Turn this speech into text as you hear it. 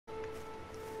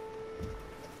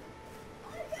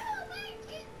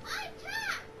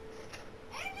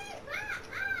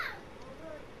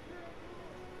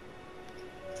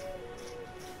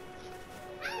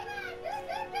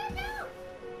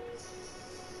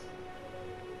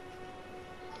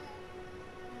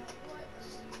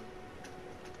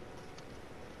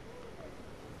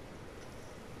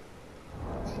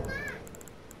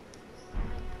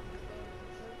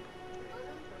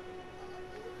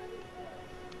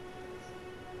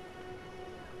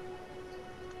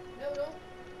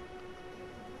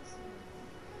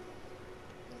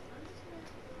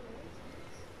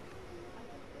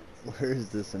Where is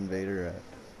this invader at?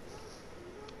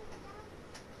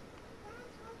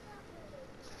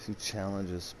 Who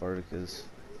challenges Spartacus?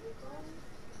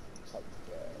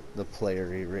 The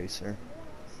player eraser.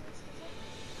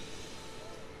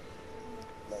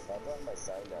 Like, I'll drop my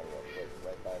sign down real quick,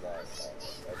 right by that,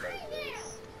 right by the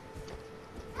base.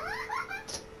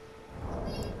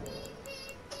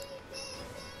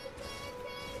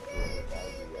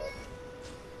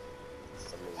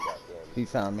 He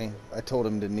found me. I told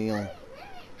him to kneel.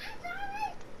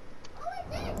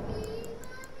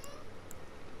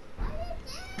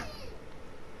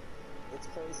 It's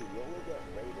crazy. You only get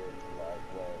rated like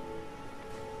when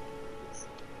it's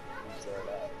you join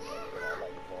up,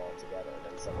 like go all together, and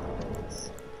then somebody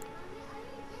raids.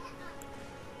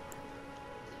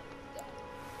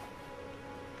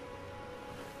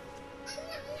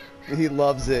 He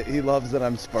loves it. He loves that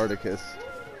I'm Spartacus.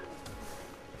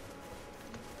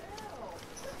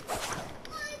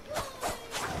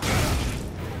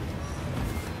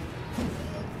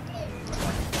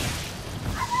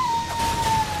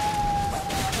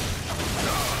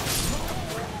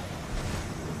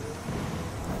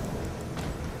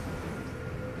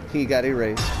 He got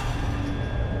erased.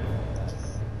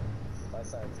 My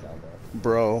sign's down there.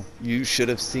 Bro, you should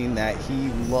have seen that. He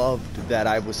loved that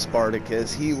I was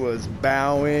Spartacus. He was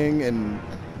bowing and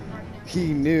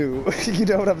he knew. You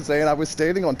know what I'm saying? I was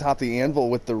standing on top of the anvil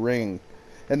with the ring.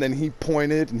 And then he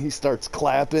pointed and he starts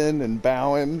clapping and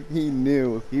bowing. He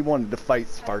knew. He wanted to fight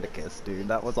Spartacus, dude.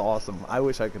 That was awesome. I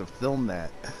wish I could have filmed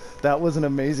that. That was an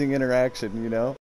amazing interaction, you know?